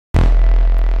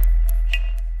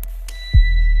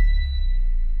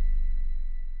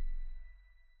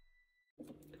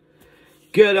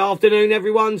Good afternoon,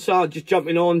 everyone. So just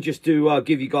jumping on just to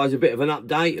give you guys a bit of an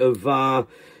update of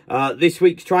this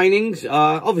week's trainings.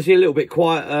 Obviously a little bit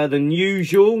quieter than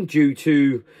usual due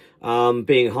to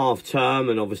being half term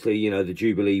and obviously, you know, the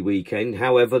Jubilee weekend.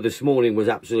 However, this morning was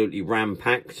absolutely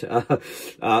ram-packed.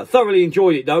 Thoroughly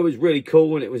enjoyed it though. It was really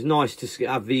cool, and it was nice to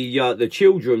have the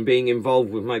children being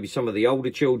involved with maybe some of the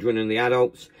older children and the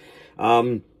adults.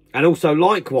 And also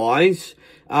likewise,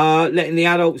 letting the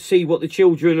adults see what the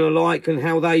children are like and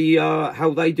how they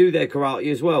do their karate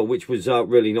as well, which was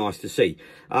really nice to see.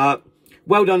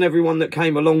 Well done everyone that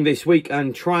came along this week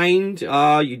and trained.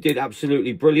 You did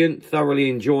absolutely brilliant. Thoroughly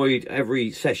enjoyed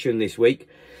every session this week.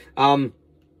 One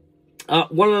of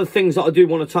the things that I do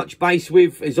want to touch base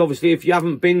with is obviously if you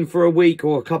haven't been for a week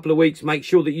or a couple of weeks, make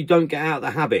sure that you don't get out of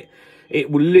the habit. It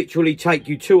will literally take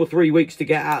you 2 or 3 weeks to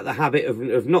get out of the habit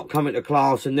of not coming to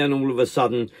class, and then all of a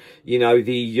sudden, you know,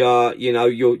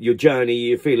 your journey,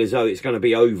 you feel as though it's going to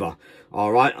be over.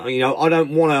 All right, you know, I don't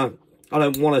want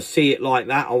to see it like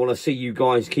that. I want to see you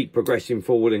guys keep progressing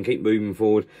forward and keep moving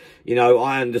forward. You know,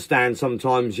 I understand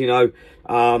sometimes, you know,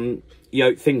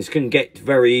 things can get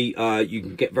very, you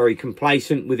can get very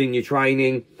complacent within your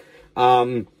training.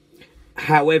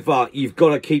 However, you've got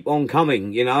to keep on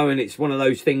coming, you know, and it's one of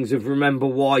those things of remember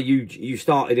why you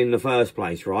started in the first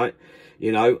place, right?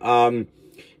 You know,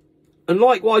 and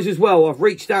likewise as well, I've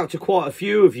reached out to quite a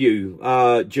few of you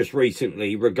just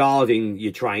recently regarding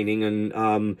your training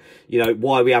and, you know,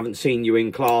 why we haven't seen you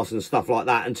in class and stuff like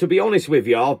that. And to be honest with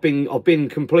you, I've been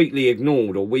completely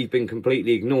ignored, or we've been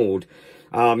completely ignored.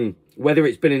 Whether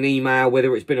it's been an email,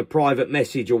 whether it's been a private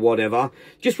message or whatever,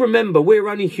 just remember, we're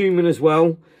only human as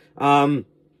well. So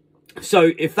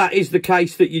if that is the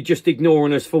case that you're just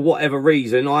ignoring us for whatever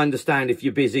reason, I understand if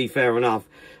you're busy, fair enough.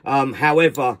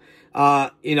 However,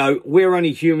 you know, we're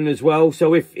only human as well.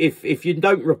 So if you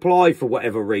don't reply for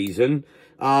whatever reason,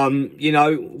 you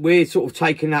know, we're sort of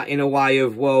taking that in a way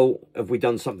of, well, have we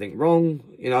done something wrong?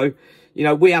 You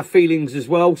know, we have feelings as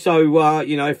well. So,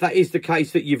 you know, if that is the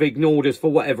case that you've ignored us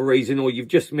for whatever reason, or you've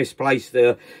just misplaced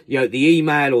the, you know, the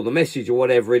email or the message or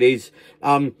whatever it is,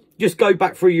 just go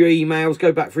back through your emails,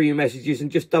 go back through your messages and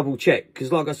just double check.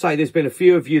 Because like I say, there's been a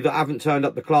few of you that haven't turned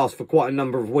up to class for quite a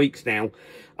number of weeks now.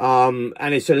 And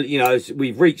it's, you know,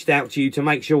 we've reached out to you to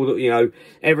make sure that, you know,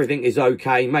 everything is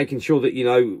okay, making sure that, you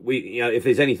know, you know, if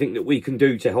there's anything that we can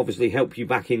do to obviously help you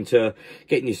back into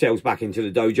getting yourselves back into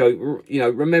the dojo. You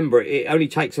know, remember, it only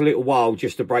takes a little while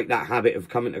just to break that habit of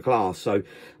coming to class. So,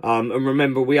 and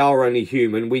remember, we are only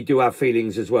human. We do have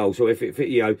feelings as well. So if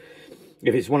you know,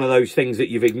 if it's one of those things that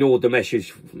you've ignored the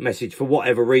message for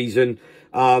whatever reason,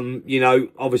 you know,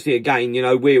 obviously again, you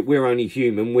know, we're only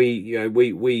human. We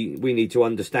need to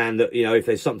understand that, you know, if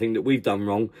there's something that we've done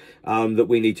wrong, that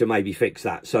we need to maybe fix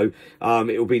that. So,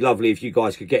 it would be lovely if you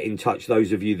guys could get in touch,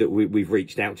 those of you that we've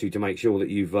reached out to make sure that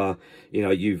you've read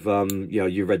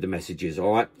the messages.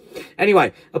 All right.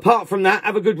 Anyway, apart from that,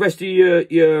 have a good rest of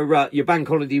your bank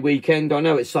holiday weekend. I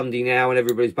know it's Sunday now and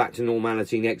everybody's back to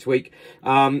normality next week.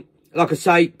 Like I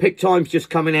say, Pick Time's just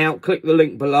coming out. Click the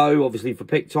link below, obviously, for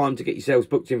Pick Time to get yourselves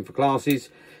booked in for classes.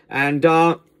 And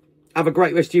have a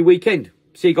great rest of your weekend.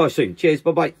 See you guys soon. Cheers.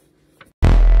 Bye-bye.